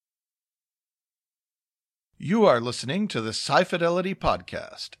You are listening to the Sci Fidelity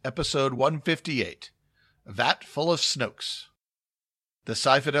Podcast, episode 158, Vat Full of Snokes. The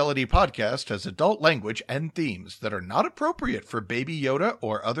Sci Fidelity Podcast has adult language and themes that are not appropriate for Baby Yoda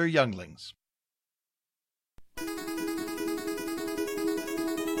or other younglings.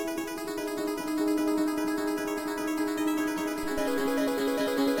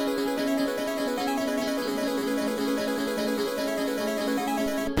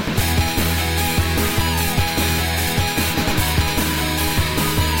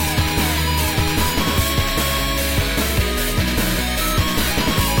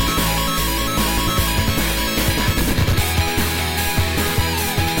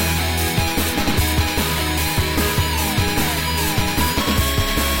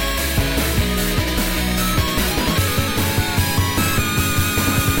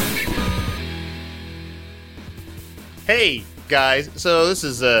 Hey guys, so this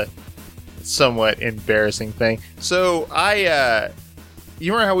is a somewhat embarrassing thing. So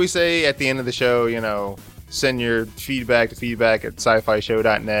you remember how we say at the end of the show, send your feedback to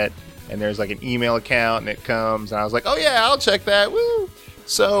feedback@scifishow.net, and there's like an email account and it comes, and I was like, oh yeah, I'll check that, woo!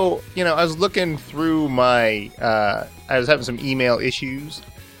 So, I was looking through I was having some email issues,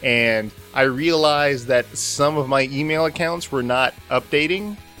 and I realized that some of my email accounts were not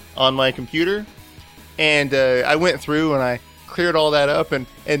updating on my computer. And I went through and I cleared all that up, and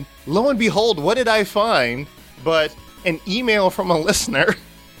lo and behold, what did I find but an email from a listener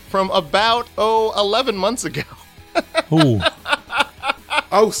from about 11 months ago. Ooh.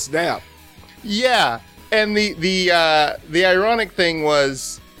 Oh snap! Yeah, and the ironic thing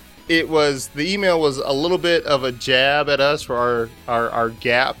was, the email was a little bit of a jab at us for our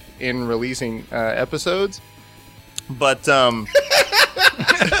gap in releasing episodes, but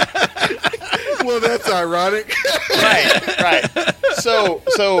Well, that's ironic. Right. So,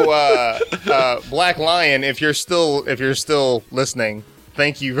 Black Lion, if you're still listening,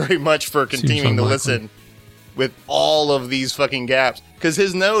 thank you very much for continuing to listen with all of these fucking gaps. Because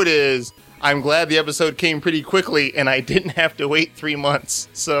his note is, I'm glad the episode came pretty quickly and I didn't have to wait 3 months.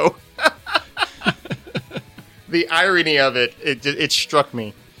 So, the irony of it struck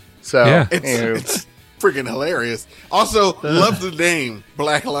me. So, yeah, it's freaking hilarious. Also, love the name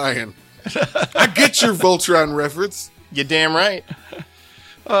Black Lion. I get your Voltron reference. You're damn right.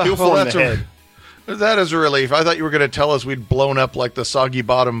 That is a relief. I thought you were going to tell us we'd blown up like the Soggy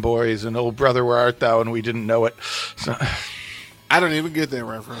Bottom Boys and Oh Brother Where Art Thou, and we didn't know it. So. I don't even get that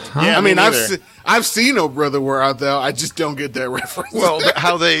reference. Huh? Yeah, I mean, I've seen Oh Brother Where Art Thou. I just don't get that reference. Well,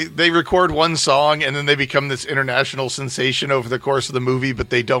 how they record one song and then they become this international sensation over the course of the movie, but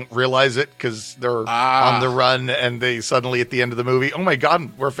they don't realize it because they're on the run, and they suddenly at the end of the movie, oh my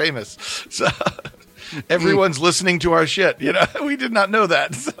God, we're famous. So everyone's listening to our shit. We did not know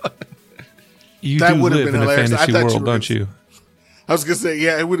that. So. That would have been hilarious. A fantasy world, don't you? I was gonna say,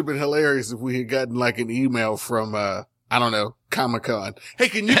 yeah, it would have been hilarious if we had gotten like an email from I don't know, Comic-Con. Hey,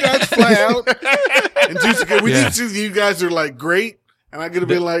 can you guys fly out and do something? We need to. You guys are like great, and I'm gonna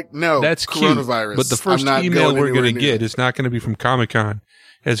be like, no, that's coronavirus. Cute, but the first email we're gonna get is not gonna be from Comic-Con.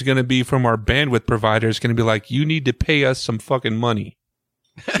 It's gonna be from our bandwidth provider. It's gonna be like, you need to pay us some fucking money.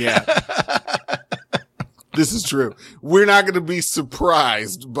 Yeah. This is true. We're not going to be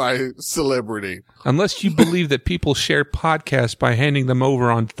surprised by celebrity. Unless you believe that people share podcasts by handing them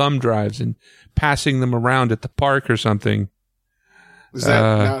over on thumb drives and passing them around at the park or something. Is that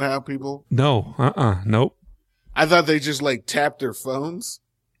not how people? No. Nope. I thought they just like tapped their phones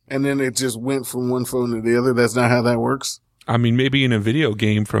and then it just went from one phone to the other. That's not how that works. I mean, maybe in a video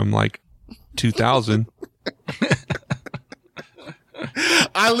game from like 2000.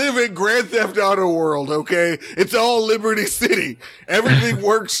 I live in Grand Theft Auto world, okay? It's all Liberty City. Everything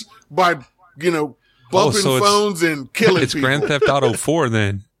works by, bumping phones and killing it's people. Grand Theft Auto 4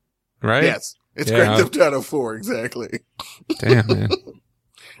 then, right? Yes. It's Grand Theft Auto 4, exactly. Damn, man.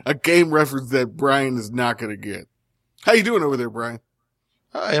 A game reference that Brian is not going to get. How you doing over there, Brian?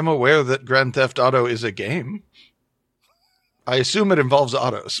 I am aware that Grand Theft Auto is a game. I assume it involves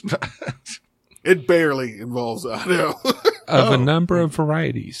autos. It barely involves auto. Of a number of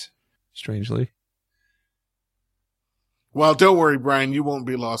varieties, strangely. Well, don't worry, Brian. You won't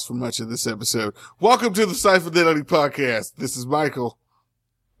be lost for much of this episode. Welcome to the Sci Fidelity Podcast. This is Michael.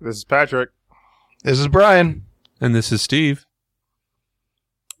 This is Patrick. This is Brian. And this is Steve.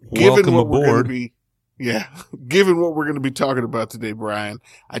 Given Welcome aboard. Given what we're going to be talking about today, Brian,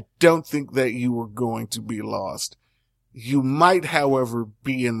 I don't think that you are going to be lost. You might, however,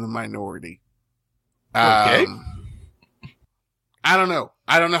 be in the minority. Okay. I don't know.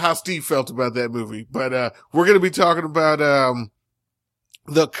 I don't know how Steve felt about that movie, but we're going to be talking about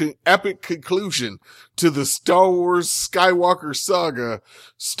the epic conclusion to the Star Wars Skywalker saga,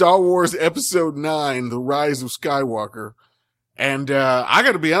 Star Wars Episode 9, The Rise of Skywalker. And I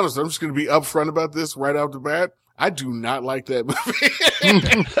got to be honest, I'm just going to be upfront about this right off the bat. I do not like that movie.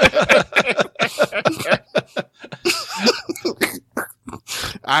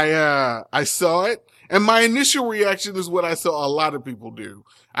 I saw it, and my initial reaction is what I saw a lot of people do.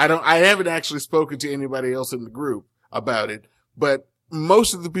 I haven't actually spoken to anybody else in the group about it, but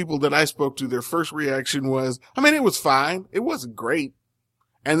most of the people that I spoke to, their first reaction was, I mean, it was fine. It wasn't great.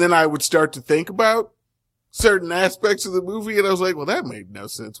 And then I would start to think about certain aspects of the movie, and I was like, well, that made no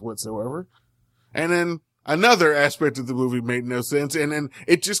sense whatsoever. And then another aspect of the movie made no sense, and then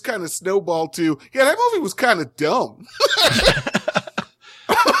it just kind of snowballed to, yeah, that movie was kind of dumb.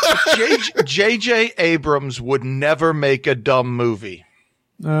 J.J. Abrams would never make a dumb movie.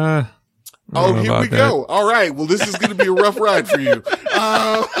 Oh, here we go. All right. Well, this is going to be a rough ride for you.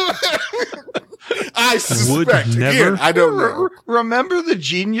 I suspect. Again, I don't know. Remember the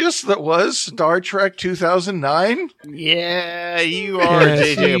genius that was Star Trek 2009? Yeah, you are a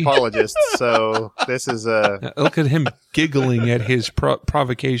JJ apologist, so this is a... Look at him giggling at his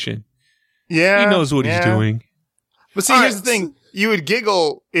provocation. Yeah. He knows what he's doing. But see, here's the thing. You would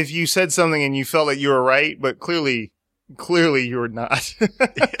giggle if you said something and you felt that you were right, but clearly you were not.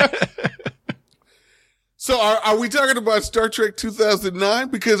 So are we talking about Star Trek 2009?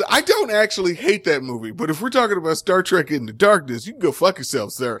 Because I don't actually hate that movie, but if we're talking about Star Trek Into Darkness, you can go fuck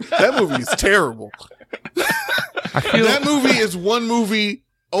yourself, sir. That movie is terrible. That movie is one movie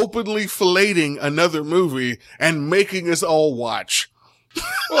openly filleting another movie and making us all watch.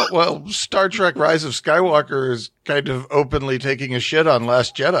 Well, Star Trek Rise of Skywalker is kind of openly taking a shit on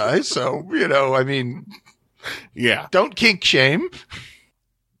Last Jedi, so, I mean, yeah. Don't kink shame.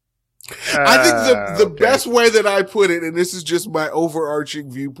 I think the best way that I put it, and this is just my overarching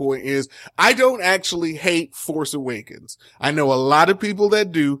viewpoint, is I don't actually hate Force Awakens. I know a lot of people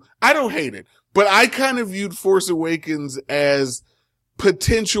that do. I don't hate it, but I kind of viewed Force Awakens as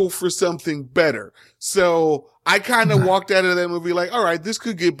potential for something better. So I kind of walked out of that movie like, all right, this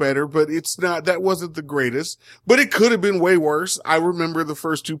could get better, but that wasn't the greatest, but it could have been way worse. I remember the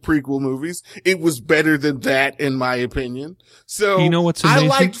first two prequel movies. It was better than that, in my opinion. So you know what's amazing? I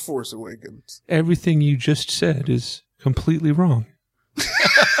liked Force Awakens. Everything you just said is completely wrong.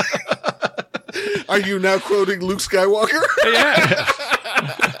 Are you now quoting Luke Skywalker? Yeah.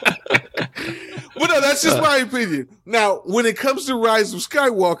 But no, that's just my opinion. Now, when it comes to Rise of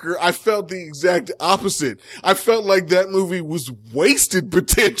Skywalker, I felt the exact opposite. I felt like that movie was wasted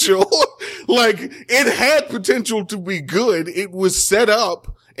potential. Like, it had potential to be good. It was set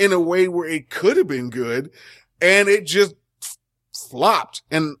up in a way where it could have been good, and it just flopped.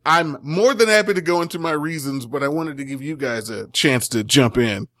 And I'm more than happy to go into my reasons, but I wanted to give you guys a chance to jump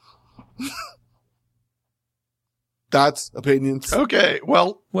in. Thoughts, opinions? Okay,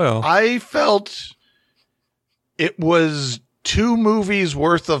 well, I felt it was 2 movies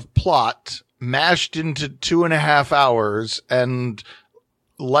worth of plot mashed into 2.5 hours, and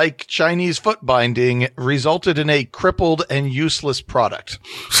like Chinese foot binding, resulted in a crippled and useless product.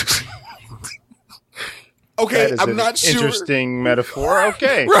 Okay, I'm not sure. Interesting metaphor.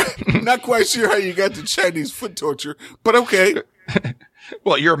 Okay. Right. Not quite sure how you got to Chinese foot torture, but okay.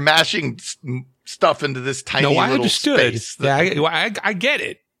 Well, you're mashing stuff into this tiny little I understood. space. I get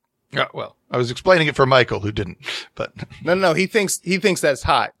it. Well, I was explaining it for Michael, who didn't. But no, he thinks that's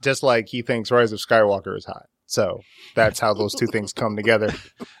hot, just like he thinks Rise of Skywalker is hot. So that's how those two things come together.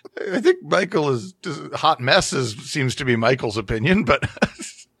 I think Michael is hot messes seems to be Michael's opinion, but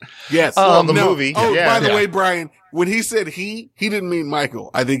yes, the movie. Oh, yeah, by the way, Brian, when he said he didn't mean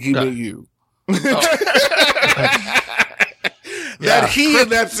Michael. I think he meant you. That he in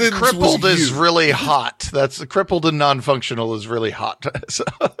that sentence crippled was is you. really hot. That's crippled and non-functional is really hot. So.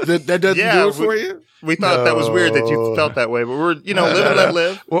 That doesn't do it for you? We thought that was weird that you felt that way, but we're, live and let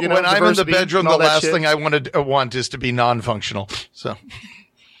live. When I'm in the bedroom, the last thing I want is to be non-functional. So.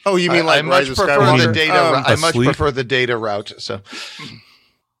 Oh, you mean I much prefer the data. I much prefer the data route. So.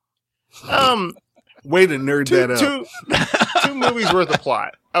 Way to nerd that up. 2 movies worth of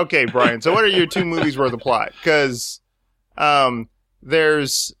plot. Okay, Brian. So what are your 2 movies worth of plot? Because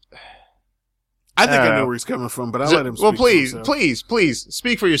there's. I think I know where he's coming from, but I'll let him speak. Well, please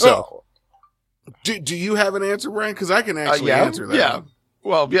speak for yourself. Oh. Do you have an answer, Brian? Because I can actually answer that. Yeah.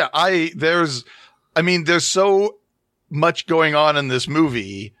 Well, yeah. There's so much going on in this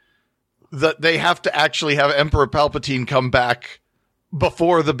movie that they have to actually have Emperor Palpatine come back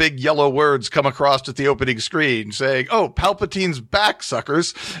before the big yellow words come across at the opening screen saying, "Oh, Palpatine's back,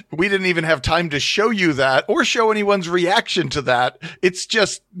 suckers." We didn't even have time to show you that or show anyone's reaction to that. It's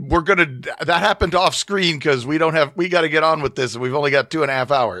just, that happened off screen because we got to get on with this. And we've only got 2.5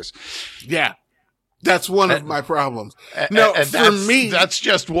 hours. Yeah. That's one of my problems. No, and for me, that's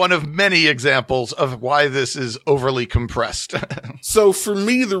just one of many examples of why this is overly compressed. So for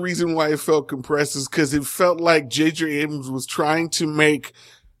me, the reason why it felt compressed is because it felt like J.J. Abrams was trying to make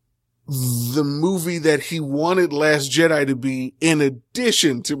the movie that he wanted Last Jedi to be in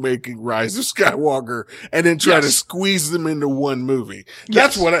addition to making Rise of Skywalker, and then try to squeeze them into one movie.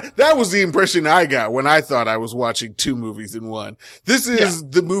 That's that was the impression I got when I thought I was watching 2 movies in one. This is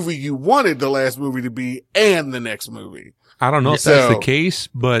the movie you wanted the last movie to be and the next movie. I don't know if that's the case,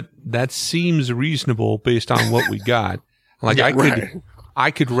 but that seems reasonable based on what we got. Like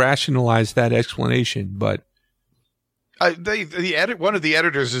I could rationalize that explanation, but one of the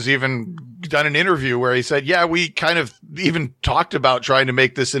editors has even done an interview where he said, "Yeah, we kind of even talked about trying to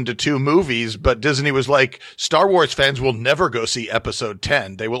make this into 2 movies, but Disney was like, Star Wars fans will never go see Episode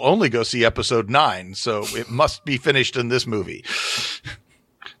 10. They will only go see Episode 9, so it must be finished in this movie."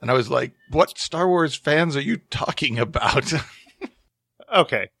 And I was like, "What Star Wars fans are you talking about?"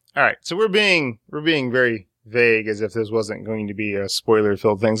 Okay, all right. So we're being very vague, as if this wasn't going to be a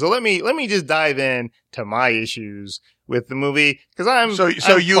spoiler-filled thing. So let me just dive in to my issues with the movie, because I'm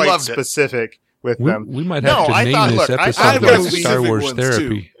you quite loved specific with them. We might have to name this episode like Star Wars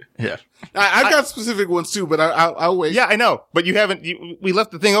Therapy. Yeah, I've got specific ones too, but I'll wait. Yeah, I know, but you haven't. We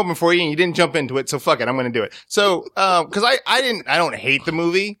left the thing open for you, and you didn't jump into it. So fuck it, I'm going to do it. So, because I don't hate the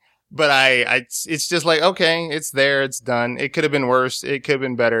movie, but it's just like, okay, it's there, it's done. It could have been worse, it could have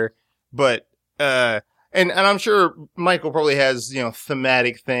been better, but and I'm sure Michael probably has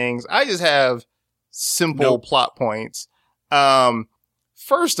thematic things. I just have simple plot points.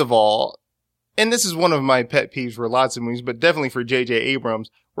 First of all, and this is one of my pet peeves for lots of movies, but definitely for J.J. Abrams,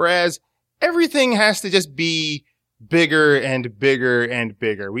 whereas everything has to just be bigger and bigger and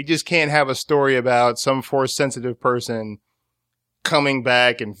bigger. We just can't have a story about some Force-sensitive person coming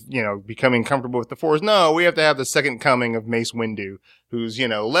back and, becoming comfortable with the Force. No, we have to have the second coming of Mace Windu, who's,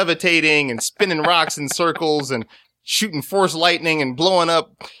 levitating and spinning rocks in circles and shooting Force lightning and blowing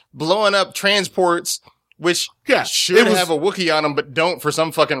up transports, which should have a Wookiee on them, but don't for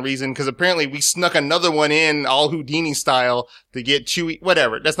some fucking reason, because apparently we snuck another one in all Houdini style to get Chewie,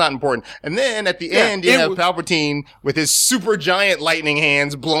 whatever. That's not important. And then at the end, you have Palpatine with his super giant lightning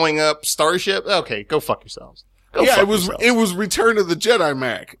hands blowing up Starship. Okay, go fuck yourselves. It was Return of the Jedi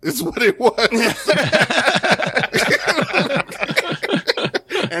Mac. Is what it was.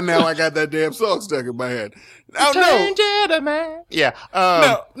 And now I got that damn song stuck in my head. Oh no, Jedi Mac. Yeah.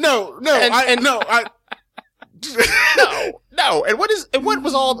 No. And what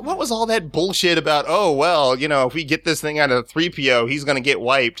was all that bullshit about? Oh well, if we get this thing out of 3PO, he's gonna get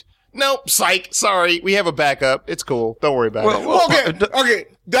wiped. Nope, psych. Sorry, we have a backup. It's cool. Don't worry about it. Okay.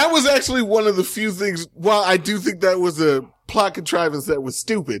 That was actually one of the few things. While I do think that was a plot contrivance that was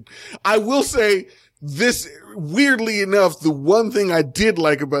stupid, I will say this. Weirdly enough, the one thing I did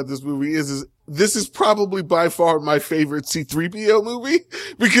like about this movie is this is probably by far my favorite C-3PO movie,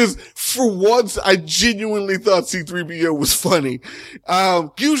 because for once I genuinely thought C-3PO was funny.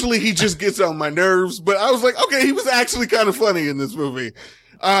 Usually he just gets on my nerves, but I was like, okay, he was actually kind of funny in this movie.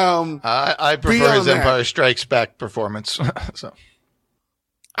 I prefer his Empire Strikes Back performance. So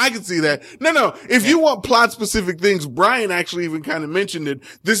I can see that. No. If you want plot specific things, Brian actually even kind of mentioned it.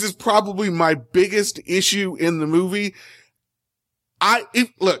 This is probably my biggest issue in the movie.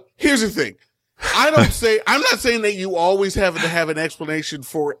 Look, here's the thing. I'm not saying that you always have to have an explanation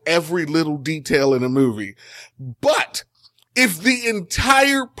for every little detail in a movie, but if the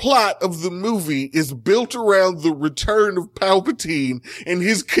entire plot of the movie is built around the return of Palpatine and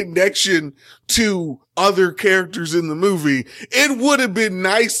his connection to other characters in the movie, it would have been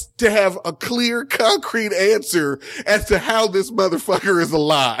nice to have a clear, concrete answer as to how this motherfucker is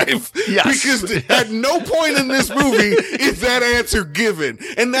alive. Yes. Because at no point in this movie is that answer given.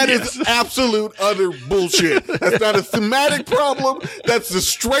 And that is absolute utter bullshit. That's not a thematic problem. That's a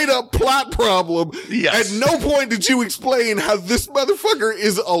straight up plot problem. Yes. At no point did you explain how this motherfucker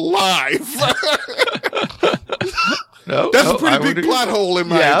is alive. That's a pretty big plot hole in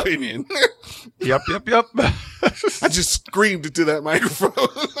my opinion. Yep. I just screamed into that microphone.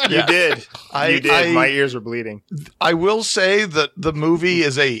 You did. You did. My ears were bleeding. I will say that the movie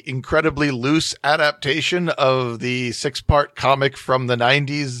is a incredibly loose adaptation of the 6-part comic from the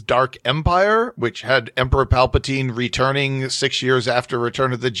 90s, Dark Empire, which had Emperor Palpatine returning 6 years after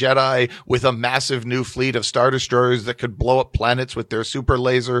Return of the Jedi with a massive new fleet of Star Destroyers that could blow up planets with their super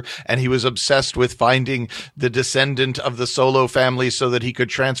laser. And he was obsessed with finding the descendant of the Solo family so that he could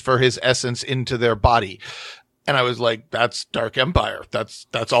transfer his essence into their body. And I was like, that's Dark Empire. That's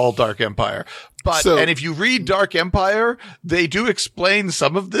all Dark Empire. But, and if you read Dark Empire, they do explain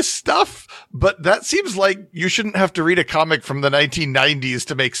some of this stuff, but that seems like you shouldn't have to read a comic from the 1990s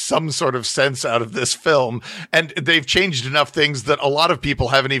to make some sort of sense out of this film. And they've changed enough things that a lot of people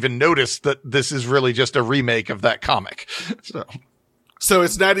haven't even noticed that this is really just a remake of that comic. So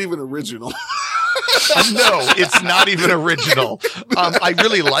it's not even original. No, it's not even original. I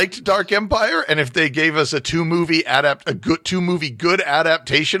really liked Dark Empire, and if they gave us a two-movie good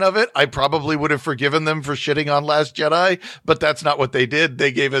adaptation of it, I probably would have forgiven them for shitting on Last Jedi, but that's not what they did.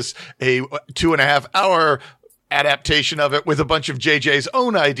 They gave us a 2.5-hour adaptation of it with a bunch of JJ's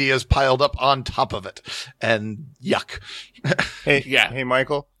own ideas piled up on top of it. And yuck. Hey,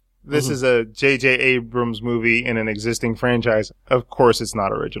 Michael. This is a J.J. Abrams movie in an existing franchise. Of course it's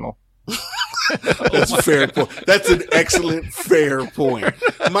not original. That's a fair point. That's an excellent fair point.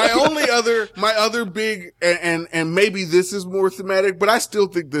 My other big, and maybe this is more thematic, but I still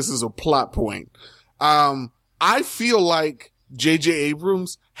think this is a plot point. I feel like J.J.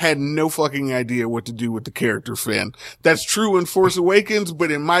 Abrams had no fucking idea what to do with the character Finn. That's true in Force Awakens, but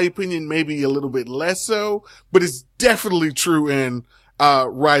in my opinion, maybe a little bit less so, but it's definitely true in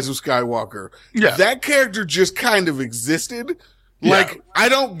Rise of Skywalker. Yeah. That character just kind of existed. Like, I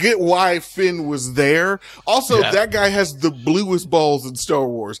don't get why Finn was there. Also, that guy has the bluest balls in Star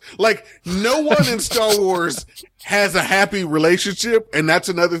Wars. Like, no one in Star Wars has a happy relationship, and that's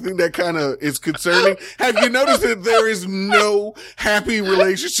another thing that kind of is concerning. Have you noticed that there is no happy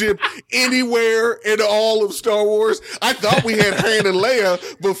relationship anywhere in all of Star Wars? I thought we had Han and Leia,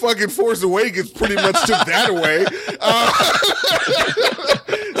 but fucking Force Awakens pretty much took that away.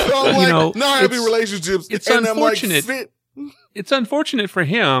 So I'm like, no happy relationships. It's and unfortunate. I'm like, It's unfortunate for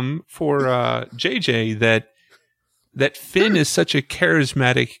him, for JJ, that Finn is such a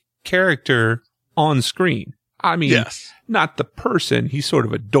charismatic character on screen. I mean, not the person. He's sort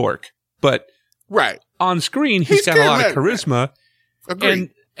of a dork, but on screen, he's got a lot of charisma. And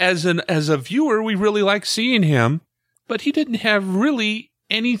as a viewer, we really like seeing him, but he didn't have really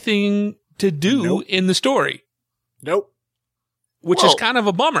anything to do in the story. Which is kind of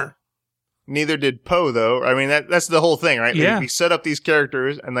a bummer. Neither did Poe, though. I mean, that's the whole thing, right? Yeah. We set up these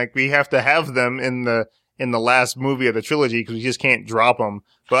characters, and like we have to have them in the last movie of the trilogy because we just can't drop them.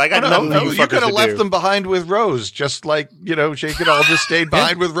 But I got nothing for you could have left them behind with Rose, just like Jake had all just stayed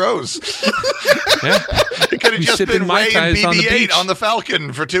behind with Rose. It could have just been Ray and BB-8 on the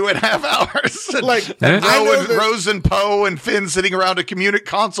Falcon for 2.5 hours. Rose and Poe and Finn sitting around a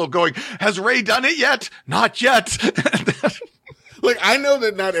console going, "Has Ray done it yet? Not yet." Like, I know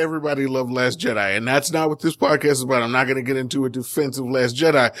that not everybody loved Last Jedi, and that's not what this podcast is about. I'm not going to get into a defense of Last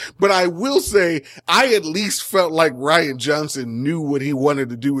Jedi, but I will say I at least felt like Rian Johnson knew what he wanted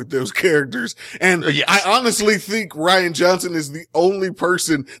to do with those characters. And I honestly think Rian Johnson is the only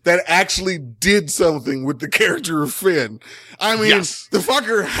person that actually did something with the character of Finn. I mean, the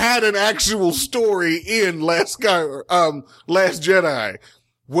fucker had an actual story in Last Jedi.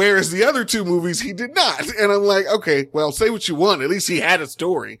 Whereas the other two movies, he did not. And I'm like, okay, well, say what you want. At least he had a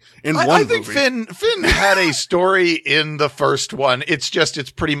story in one movie. I think Finn had a story in the first one. It's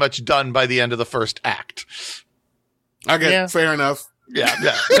pretty much done by the end of the first act. Okay, fair enough. Yeah.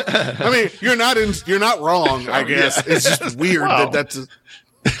 I mean, you're not wrong, I guess. It's just weird that's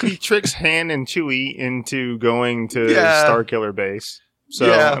he tricks Han and Chewie into going to Starkiller Base.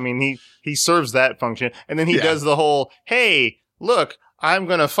 So, I mean, he serves that function. And then he does the whole, hey, look, I'm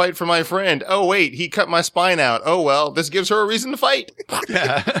going to fight for my friend. Oh, wait, he cut my spine out. Oh, well, this gives her a reason to fight. It's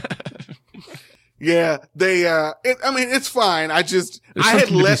fine. I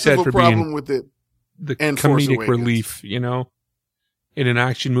had less of a problem with it. The comedic relief, in an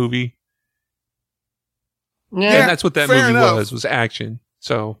action movie. Yeah. And that's what that movie was action.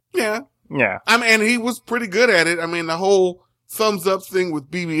 So. Yeah. I mean, and he was pretty good at it. I mean, the whole thumbs up thing with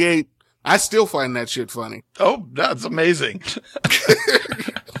BB-8. I still find that shit funny. Oh, that's amazing.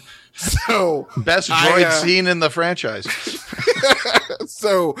 So best droid scene in the franchise.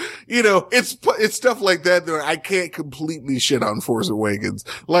 So, it's stuff like that I can't completely shit on Force Awakens.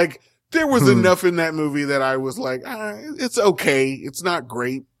 Like, there was enough in that movie that I was like, it's okay. It's not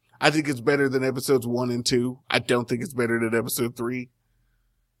great. I think it's better than episodes 1 and 2. I don't think it's better than episode 3.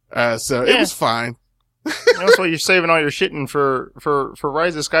 So it was fine. That's why you're saving all your shitting for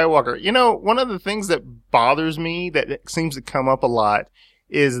Rise of Skywalker. You know, one of the things that bothers me that seems to come up a lot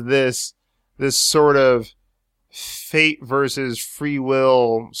is this sort of fate versus free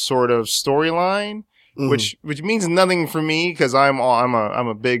will sort of storyline, which means nothing for me because I'm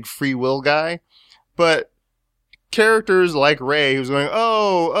a big free will guy, but characters like Rey, who's going,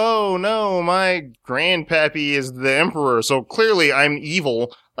 oh no, my grandpappy is the emperor, so clearly I'm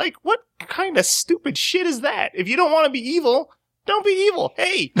evil. Like, what kind of stupid shit is that? If you don't want to be evil, don't be evil.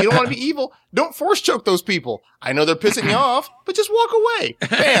 Hey, you don't want to be evil? Don't force choke those people. I know they're pissing you off, but just walk away.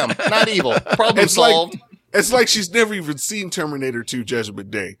 Bam, not evil. Problem solved. It's like she's never even seen Terminator 2 Judgment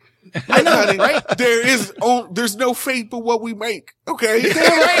Day. I know, right? There's no fate but what we make. Okay. Right.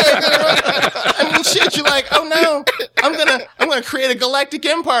 I mean, shit, you're like, oh no, I'm gonna create a galactic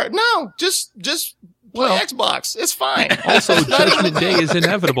empire. No, just play Xbox. It's fine. Also, Judgment Day is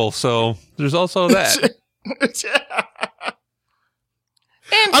inevitable, so there's also that.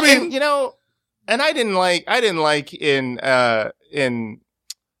 And you know, and I didn't like in The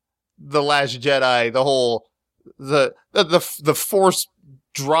Last Jedi the whole the Force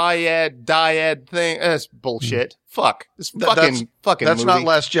dyad thing. That's bullshit. Fuck. It's fucking. That's movie. not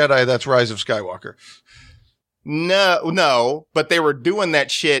Last Jedi. That's Rise of Skywalker. No, but they were doing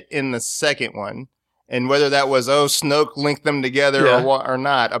that shit in the second one. And whether that was, Snoke linked them together or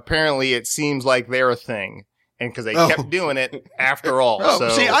not, apparently it seems like they're a thing. And because they kept doing it after all.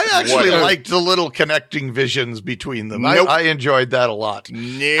 See, I actually liked the little connecting visions between them. Nope. I enjoyed that a lot.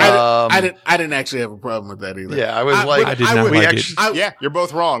 Yeah. I didn't actually have a problem with that either. Yeah, I was I did not like it. Yeah, you're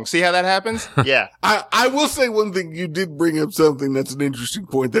both wrong. See how that happens? Yeah. I will say one thing. You did bring up something that's an interesting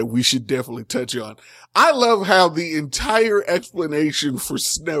point that we should definitely touch on. I love how the entire explanation for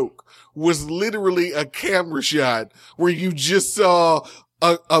Snoke was literally a camera shot where you just saw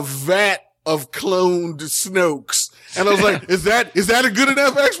a vat of cloned Snokes. And I was like, is that a good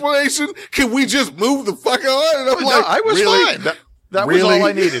enough explanation? Can we just move the fuck on? And I'm like, I was really? fine. That was all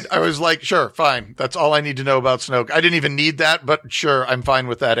I needed. I was like, sure, fine. That's all I need to know about Snoke. I didn't even need that, but sure, I'm fine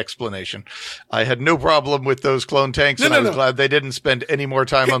with that explanation. I had no problem with those clone tanks, and I was glad they didn't spend any more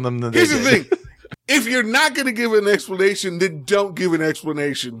time on them than they did. Here's the thing. If you're not going to give an explanation, then don't give an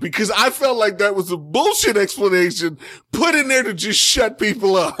explanation. Because I felt like that was a bullshit explanation put in there to just shut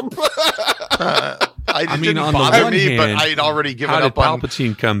people up. I mean, on bother the one me, hand, but I'd already given up on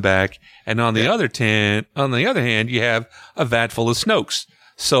Palpatine come back, and on the other hand, you have a vat full of Snokes.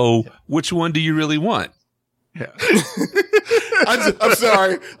 So, which one do you really want? Yeah. I'm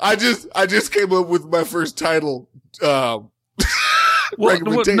sorry. I just came up with my first title. Well,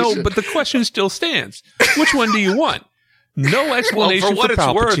 no, but the question still stands. Which one do you want? No explanation for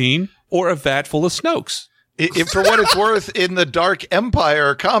Palpatine or a vat full of Snokes. If for what it's worth, in the Dark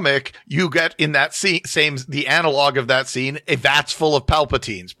Empire comic, you get in that the analog of that scene, a vats full of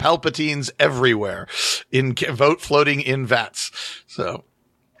Palpatines. Palpatines everywhere, floating in vats. So,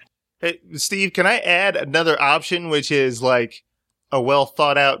 hey, Steve, can I add another option, which is like a well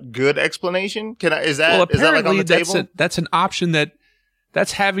thought out, good explanation? Is that on the table? That's an option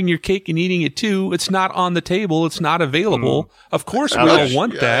that's having your cake and eating it too. It's not on the table. It's not available. Of course, we all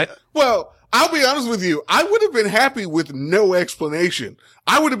want that. Well, I'll be honest with you. I would have been happy with no explanation.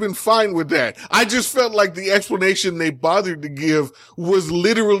 I would have been fine with that. I just felt like the explanation they bothered to give was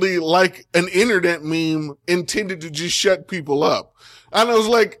literally like an internet meme intended to just shut people up. And I was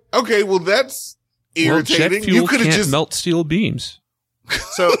like, okay, well, that's irritating. Jet fuel can't melt steel beams.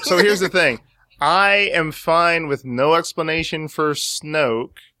 So here's the thing. I am fine with no explanation for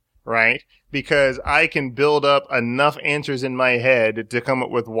Snoke, right? Because I can build up enough answers in my head to come up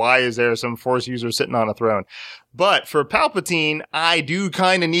with why is there some Force user sitting on a throne. But for Palpatine, I do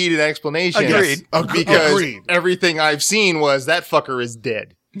kind of need an explanation. Agreed. Because everything I've seen was that fucker is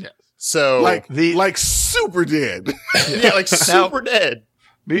dead. Yeah. So like super dead. Yeah, like super dead.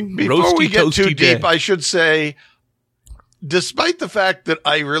 Before we get too deep, I should say, despite the fact that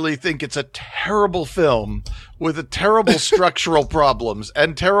I really think it's a terrible film with a terrible structural problems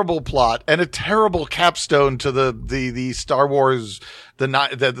and terrible plot and a terrible capstone to the Star Wars,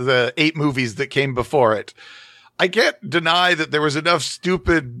 the 8 movies that came before it, I can't deny that there was enough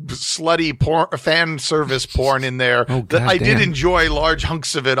stupid, slutty fan service porn in there that I did enjoy large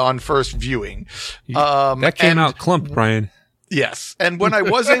hunks of it on first viewing. That came out clumped, Brian. Yes. And when I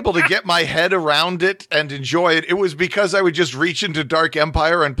was able to get my head around it and enjoy it, it was because I would just reach into Dark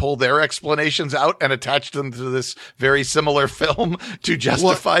Empire and pull their explanations out and attach them to this very similar film to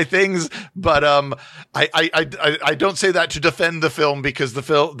justify things. But I don't say that to defend the film, because the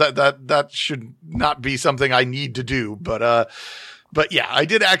film that should not be something I need to do. But But yeah, I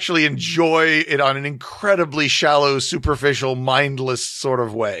did actually enjoy it on an incredibly shallow, superficial, mindless sort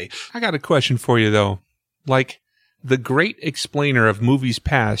of way. I got a question for you, though. Like, the great explainer of movies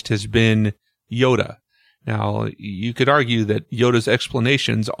past has been Yoda. Now, you could argue that Yoda's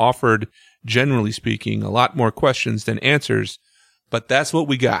explanations offered, generally speaking, a lot more questions than answers, but that's what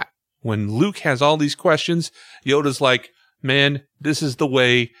we got. When Luke has all these questions, Yoda's like, man, this is the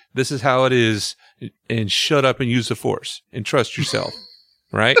way, this is how it is, and shut up and use the Force, and trust yourself,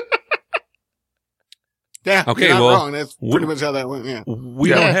 right? Yeah, okay, you're not well, wrong. That's pretty much how that went, yeah. We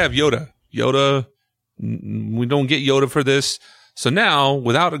don't have Yoda. We don't get Yoda for this. So now,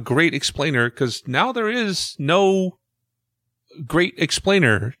 without a great explainer, because now there is no great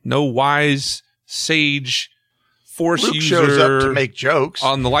explainer, no wise, sage, Force Luke user shows up to make jokes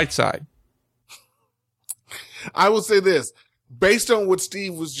on the light side. I will say this. Based on what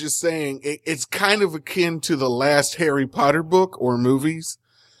Steve was just saying, it's kind of akin to the last Harry Potter book or movies,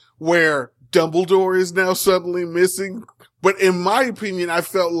 where Dumbledore is now suddenly missing. But in my opinion, I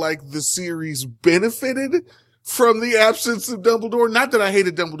felt like the series benefited from the absence of Dumbledore. Not that I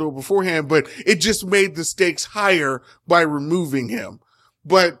hated Dumbledore beforehand, but it just made the stakes higher by removing him.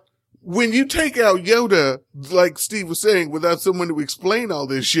 But when you take out Yoda, like Steve was saying, without someone to explain all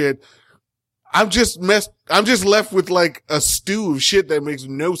this shit, I'm just left with like a stew of shit that makes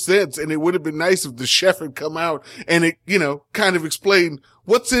no sense. And it would have been nice if the chef had come out and it, kind of explained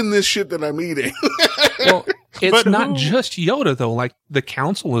what's in this shit that I'm eating. Well, it's not just Yoda though. Like the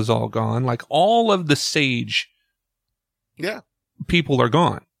council is all gone. Like all of the sage people are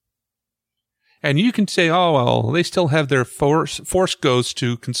gone. And you can say, oh, well, they still have their force ghosts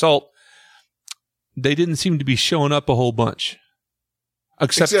to consult. They didn't seem to be showing up a whole bunch.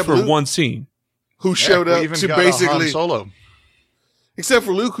 Except for Luke, one scene. Who showed up to basically Solo. Except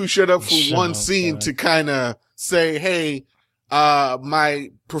for Luke, who showed up for one scene to kind of say, hey,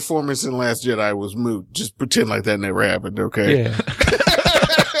 my performance in Last Jedi was moot. Just pretend like that never happened, okay? Yeah.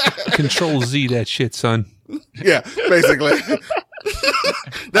 Control Z that shit, son. Yeah, basically.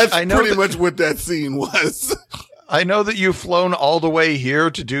 That's pretty much what that scene was. I know that you've flown all the way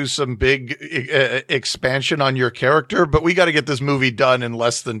here to do some big expansion on your character, but we got to get this movie done in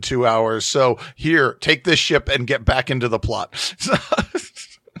less than 2 hours. So here, take this ship and get back into the plot.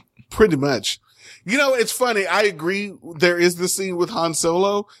 Pretty much. It's funny. I agree. There is the scene with Han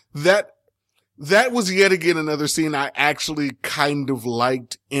Solo. That was yet again another scene I actually kind of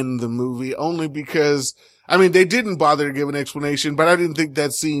liked in the movie, only because they didn't bother to give an explanation, but I didn't think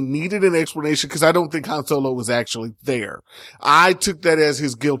that scene needed an explanation because I don't think Han Solo was actually there. I took that as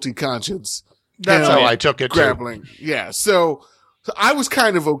his guilty conscience. That's how I took it grappling. Too. Yeah. So I was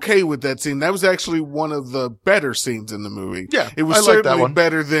kind of okay with that scene. That was actually one of the better scenes in the movie. Yeah. It was certainly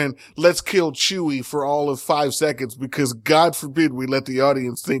better than let's kill Chewie for all of 5 seconds because God forbid we let the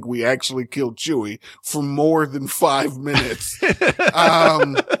audience think we actually killed Chewie for more than 5 minutes.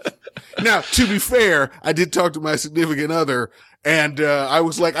 Now, to be fair, I did talk to my significant other and, I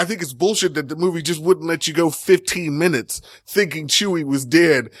was like, I think it's bullshit that the movie just wouldn't let you go 15 minutes thinking Chewie was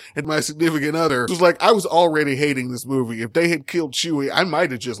dead. And my significant other was like, I was already hating this movie. If they had killed Chewie, I might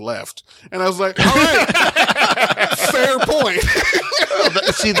have just left. And I was like, all right, fair point.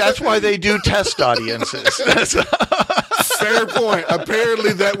 See, that's why they do test audiences. Fair point.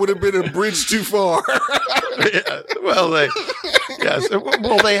 Apparently that would have been a bridge too far. Yeah,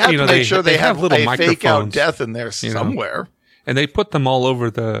 they have to make sure they have little a fake out death in there somewhere. And they put them all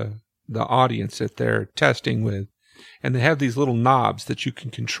over the audience that they're testing with. And they have these little knobs that you can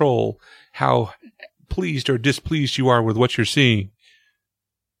control how pleased or displeased you are with what you're seeing.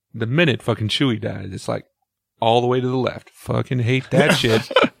 The minute fucking Chewie dies, it's like all the way to the left. Fucking hate that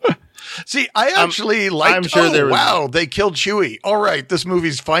shit. See, I actually liked, wow, they killed Chewie. All right, this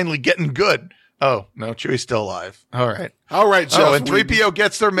movie's finally getting good. Oh, no, Chewie's still alive. All right. Jeff. And 3PO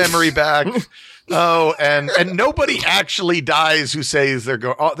gets their memory back. And nobody actually dies who says they're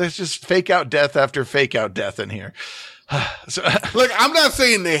going, there's just fake out death after fake out death in here. Look, I'm not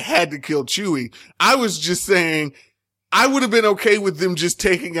saying they had to kill Chewie. I was just saying I would have been okay with them just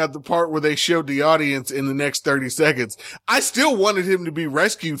taking out the part where they showed the audience in the next 30 seconds. I still wanted him to be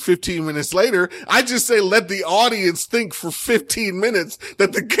rescued 15 minutes later. I just say let the audience think for 15 minutes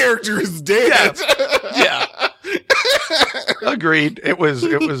that the character is dead. Yeah. Agreed. It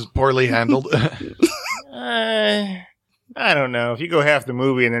was poorly handled. I don't know. If you go half the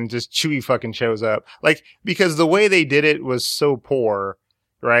movie and then just Chewie fucking shows up. Like, because the way they did it was so poor,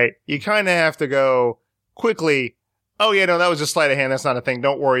 right? You kind of have to go quickly, oh yeah, no, that was just sleight of hand. That's not a thing.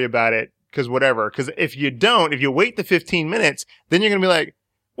 Don't worry about it. Cause whatever. Cause if you wait the 15 minutes, then you're going to be like,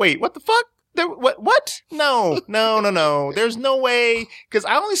 wait, what the fuck? What? No. There's no way. Because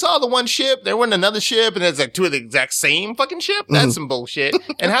I only saw the one ship. There wasn't another ship, and it's like two of the exact same fucking ship. That's some bullshit.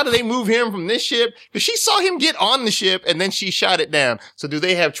 And how do they move him from this ship? Because she saw him get on the ship, and then she shot it down. So do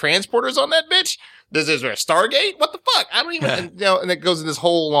they have transporters on that bitch? Is there a Stargate? What the fuck? I don't even, and it goes in this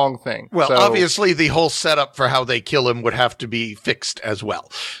whole long thing. Well, so, obviously the whole setup for how they kill him would have to be fixed as well.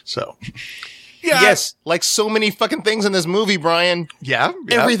 So. Yeah. Yes, like so many fucking things in this movie, Brian. Yeah.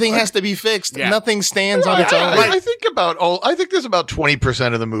 Everything has to be fixed. Yeah. Nothing stands on its own. I think there's about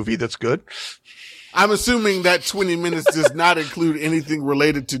 20% of the movie that's good. I'm assuming that 20 minutes does not include anything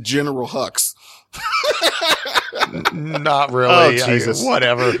related to General Hux. Not really. Oh, Jesus.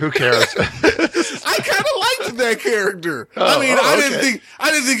 Whatever. Who cares? I kind of liked that character. I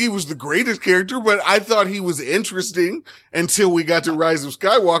didn't think he was the greatest character, but I thought he was interesting until we got to Rise of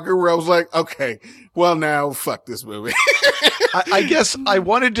Skywalker, where I was like, okay, well now, fuck this movie. I guess I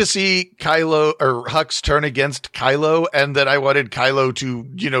wanted to see Kylo or Hux turn against Kylo, and then I wanted Kylo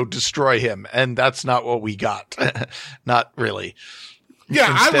to, destroy him, and that's not what we got. Not really.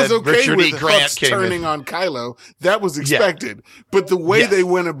 Yeah, Instead, I was okay Richard with E. Grant Hux turning on Kylo. That was expected. Yeah. But the way they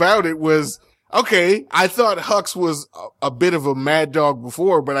went about it was, okay, I thought Hux was a bit of a mad dog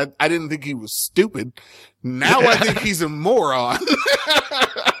before, but I didn't think he was stupid. Now I think he's a moron.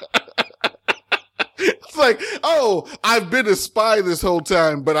 It's like, oh, I've been a spy this whole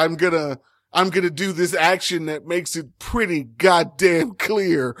time, but I'm gonna do this action that makes it pretty goddamn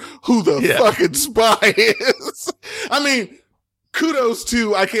clear who the fucking spy is. I mean, kudos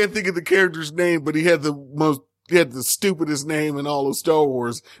to, I can't think of the character's name, but he had the stupidest name in all of Star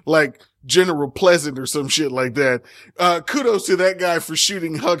Wars, like General Pleasant or some shit like that. Kudos to that guy for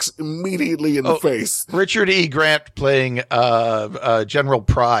shooting Hux immediately in the face. Richard E. Grant playing, General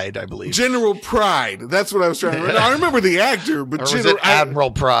Pride, I believe. General Pride. That's what I was trying to remember. I remember the actor, but Admiral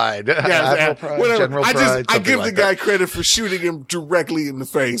Pride. Yeah, Admiral Pride. Whatever. General Pride. I give the guy credit for shooting him directly in the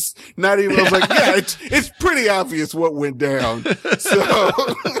face. Not even, I was like, it's pretty obvious what went down. So.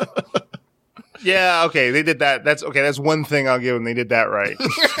 Yeah, okay, they did that. That's one thing I'll give them. They did that right.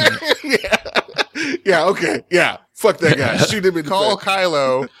 Yeah, okay. Yeah. Fuck that guy. Shoot him in the face. Call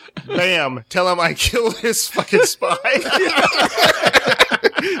Kylo. Bam. Tell him I killed his fucking spy.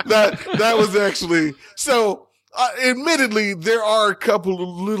 That was actually, so, admittedly, there are a couple of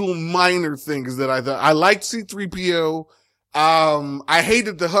little minor things that I thought. I liked C-3PO. I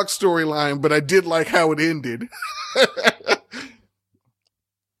hated the Hux storyline, but I did like how it ended.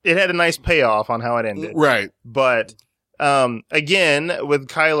 It had a nice payoff on how it ended. Right. But, again, with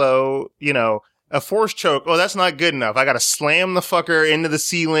Kylo, a force choke. Oh, that's not good enough. I gotta slam the fucker into the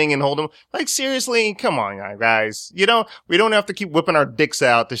ceiling and hold him. Like, seriously? Come on, guys. We don't have to keep whipping our dicks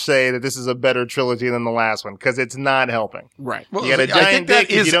out to say that this is a better trilogy than the last one, because it's not helping. Right. Well, you got a giant dick,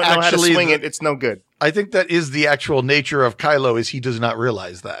 if you don't know how to swing it, it's no good. I think that is the actual nature of Kylo, is he does not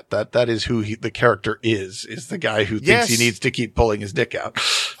realize that is who the character is the guy who thinks he needs to keep pulling his dick out.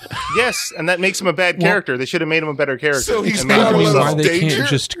 Yes, and that makes him a bad character. They should have made him a better character. So he's why they can't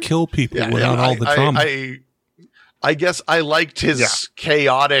just kill people without all the trauma. I guess I liked his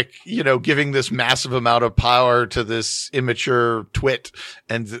chaotic, giving this massive amount of power to this immature twit.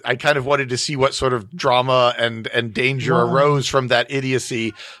 And I kind of wanted to see what sort of drama and danger arose from that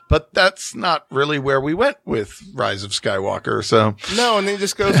idiocy. But that's not really where we went with Rise of Skywalker. So no, and then he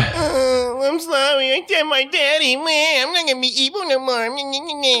just goes, I'm sorry, I did my daddy. I'm not going to be evil no more.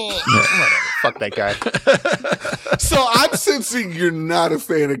 Whatever. Fuck that guy. So I'm sensing you're not a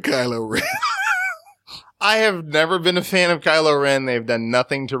fan of Kylo Ren. I have never been a fan of Kylo Ren. They've done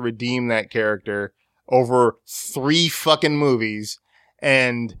nothing to redeem that character over 3 fucking movies.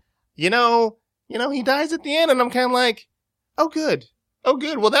 And, he dies at the end, and I'm kind of like, oh, good.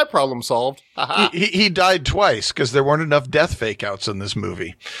 Well, that problem solved. He died twice because there weren't enough death fake outs in this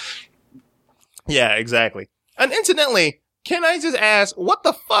movie. Yeah, exactly. And incidentally, can I just ask, what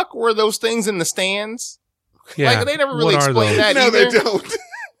the fuck were those things in the stands? Yeah, like, they never really explained that no, either. they don't.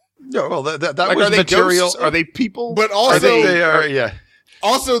 No, well, that like, was are they material. Ghosts? Are they people? But also, they are. Yeah.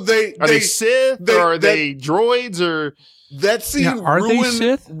 Also, are they Sith? Or are they droids? Or that scene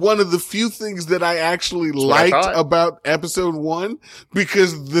ruined one of the few things that I actually liked about episode 1,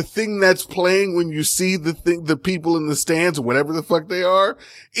 because the thing that's playing when you see the people in the stands, whatever the fuck they are,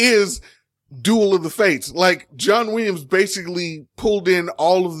 is Duel of the Fates. Like, John Williams basically pulled in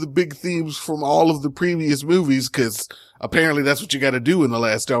all of the big themes from all of the previous movies, because apparently that's what you got to do in the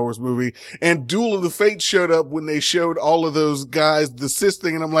last Star Wars movie. And Duel of the Fates showed up when they showed all of those guys the Sith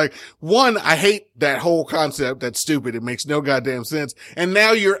thing. And I'm like, one, I hate that whole concept. That's stupid. It makes no goddamn sense. And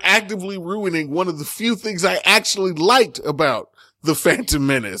now you're actively ruining one of the few things I actually liked about the Phantom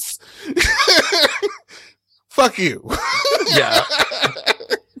Menace. Fuck you. Yeah.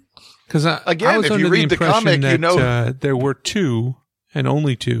 Because I was under the impression that there were two and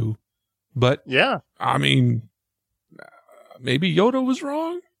only two. But yeah, I mean, maybe Yoda was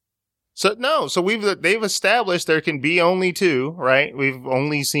wrong. So they've established there can be only two, right? We've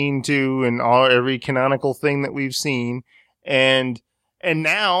only seen two in every canonical thing that we've seen, and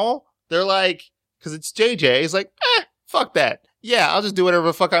now they're like, because it's JJ, he's like, fuck that. Yeah, I'll just do whatever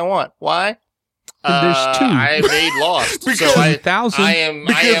the fuck I want. Why? There's two. I made Lost, because so I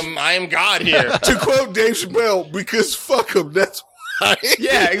am God here. To quote Dave Chappelle, because fuck him. That's why.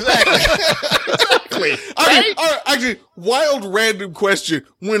 Yeah, exactly. Exactly. Right? Actually, wild random question: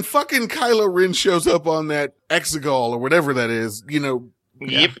 when fucking Kylo Ren shows up on that Exegol or whatever that is,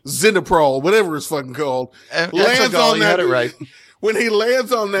 Yep. Xenoprol, whatever it's fucking called, lands on you that. had it right. When he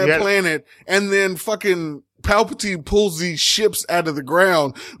lands on that planet, and then fucking Palpatine pulls these ships out of the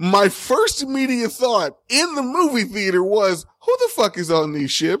ground, my first immediate thought in the movie theater was, who the fuck is on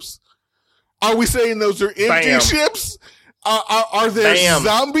these ships? Are we saying those are empty ships? Are there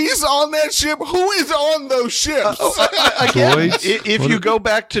zombies on that ship? Who is on those ships? Again, if you go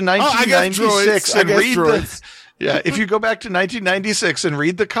back to 1996 and read if you go back to 1996 and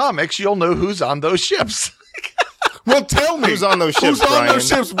read the comics, you'll know who's on those ships. Well, tell me. Who's on those ships, Who's on those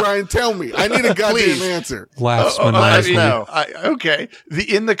ships, Brian? Tell me. I need a goddamn answer. Okay.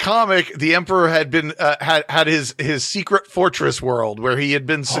 In the comic, the Emperor had been had his secret fortress world where he had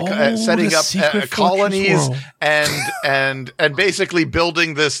been setting up colonies and basically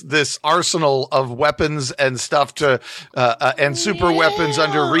building this arsenal of weapons and stuff and super weapons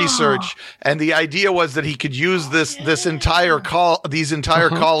under research. And the idea was that he could use these entire colonies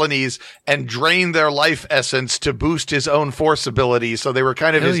and drain their life essence to boost his own force ability. So they were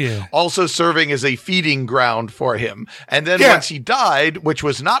kind of also serving as a feeding ground for him. And then once he died, which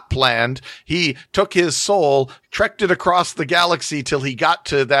was not planned, he took his soul, trekked it across the galaxy till he got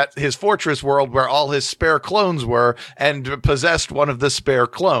to his fortress world where all his spare clones were, and possessed one of the spare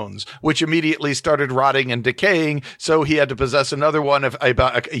clones, which immediately started rotting and decaying. So he had to possess another one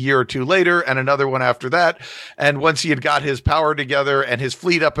about a year or two later, and another one after that. And once he had got his power together and his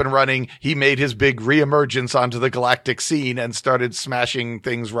fleet up and running, he made his big reemergence onto the galactic scene and started smashing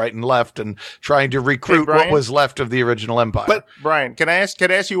things right and left and trying to recruit what was left of the original empire. But Brian, can I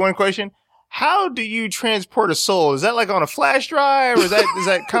ask you one question? How do you transport a soul? Is that like on a flash drive, or is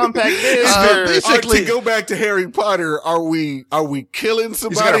that compact disc? Basically, to go back to Harry Potter, are we killing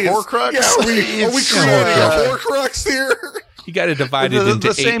somebody? Is it a Horcrux? Yeah, are we creating a Horcrux here? You got to divide it into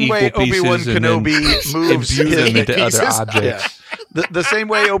the same way Obi-Wan Kenobi moves them into other objects. Yeah. The same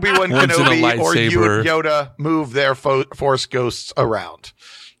way Obi-Wan Kenobi or you and Yoda move their Force ghosts around.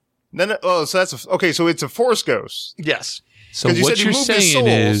 So so it's a Force ghost. Yes. So what you're saying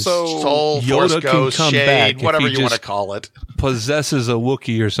is soul, Yoda Force ghost, can come shade, back whatever if he you want to call it. Possesses a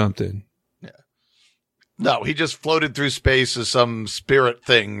Wookiee or something. No, he just floated through space as some spirit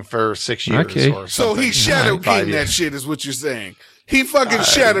thing for 6 years or something. So he Shadow King that shit is what you're saying. He fucking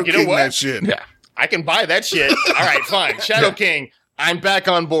Shadow King that shit. Yeah. I can buy that shit. All right, fine. Shadow King. I'm back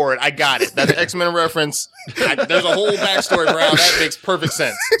on board. I got it. That's an X-Men reference. There's a whole backstory around that. Makes perfect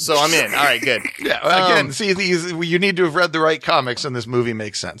sense. So I'm in. All right, good. Yeah. Again, you need to have read the right comics, and this movie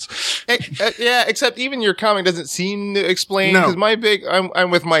makes sense. Yeah. Except even your comic doesn't seem to explain. Because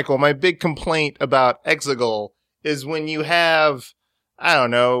I'm with Michael. My big complaint about Exegol is when you have, I don't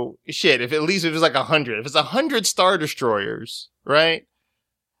know, shit. If it's like 100. If it's 100 Star Destroyers, right?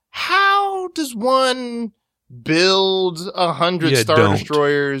 How does one build 100 Star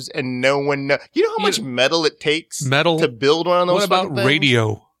Destroyers and no one knows? You know how much metal it takes to build one of those? What about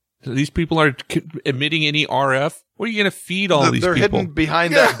radio? These people are emitting any RF? What are you going to feed all these people? They're hidden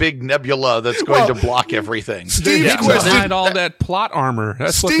behind that big nebula that's going to block everything. Steve's question, behind all that plot armor.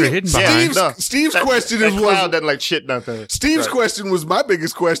 That's what they're hidden behind. Steve's question is cloud doesn't like shit nothing. Steve's question was my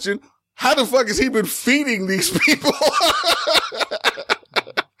biggest question. How the fuck has he been feeding these people?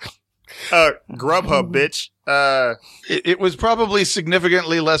 Grubhub, bitch. It was probably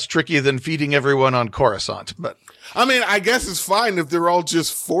significantly less tricky than feeding everyone on Coruscant, but I mean, I guess it's fine if they're all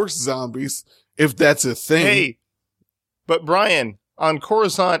just Force zombies, if that's a thing. Hey, but Brian, on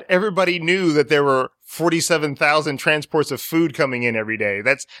Coruscant, everybody knew that there were 47,000 transports of food coming in every day.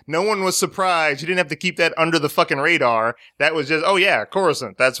 No one was surprised. You didn't have to keep that under the fucking radar. That was just,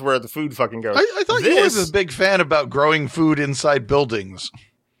 Coruscant. That's where the food fucking goes. I thought you were a big fan about growing food inside buildings.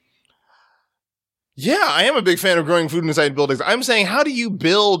 Yeah, I am a big fan of growing food inside buildings. I'm saying, how do you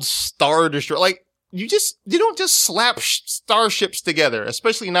build Star Destroyer? Like, you don't just slap starships together,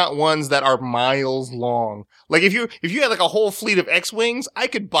 especially not ones that are miles long. Like if you had like a whole fleet of X-Wings, I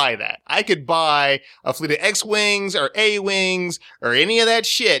could buy that. I could buy a fleet of X-Wings or A-Wings or any of that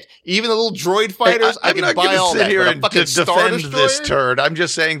shit. Even the little droid fighters, I could buy all that. Here and defend this turd. I'm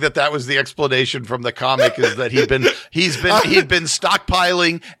just saying that was the explanation from the comic, is that he'd been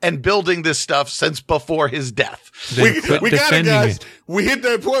stockpiling and building this stuff since before his death. We got it, guys. We hit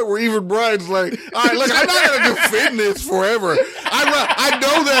that point where even Brian's like, all right, look, I'm not going to defend this forever. I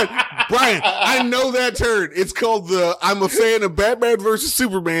know that, Brian, I know that turn. It's called I'm a fan of Batman versus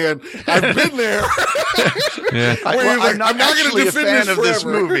Superman. I've been there. Yeah. I'm not actually a fan of this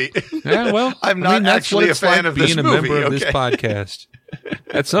movie. Yeah, well, I'm not actually a fan of this movie. Being a member of this podcast.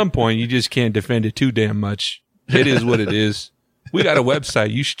 At some point, you just can't defend it too damn much. It is what it is. We got a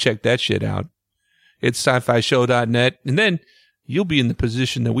website. You should check that shit out. It's sci-fi-show.net. And then you'll be in the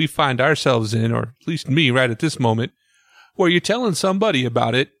position that we find ourselves in, or at least me right at this moment, where you're telling somebody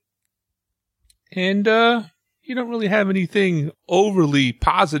about it, and you don't really have anything overly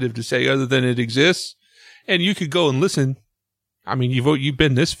positive to say other than it exists, and you could go and listen. I mean, you've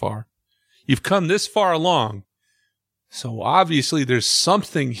been this far. You've come this far along. So obviously there's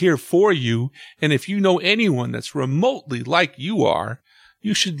something here for you, and if you know anyone that's remotely like you are,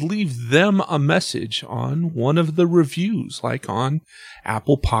 you should leave them a message on one of the reviews, like on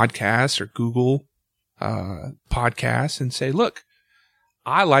Apple Podcasts or Google Podcasts, and say, look,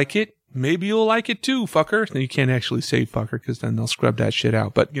 I like it. Maybe you'll like it too, fucker. Now, you can't actually say fucker because then they'll scrub that shit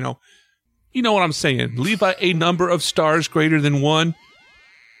out. But, you know what I'm saying. Leave a number of stars greater than 1,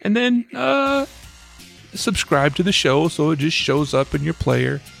 and then subscribe to the show so it just shows up in your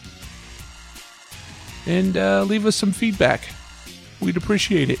player. And leave us some feedback. We'd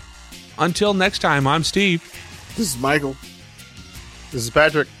appreciate it. Until next time, I'm Steve. This is Michael. This is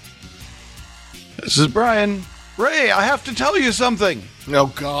Patrick. This is Brian. Ray, I have to tell you something. Oh,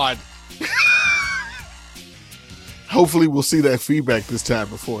 God. Hopefully we'll see that feedback this time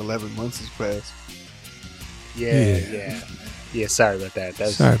before 11 months has passed. Yeah, sorry about that.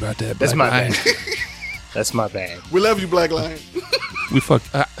 Sorry about that. That's my bad. That's my bad. We love you, Black Lion. We fuck.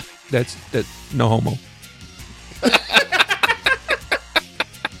 That's no homo.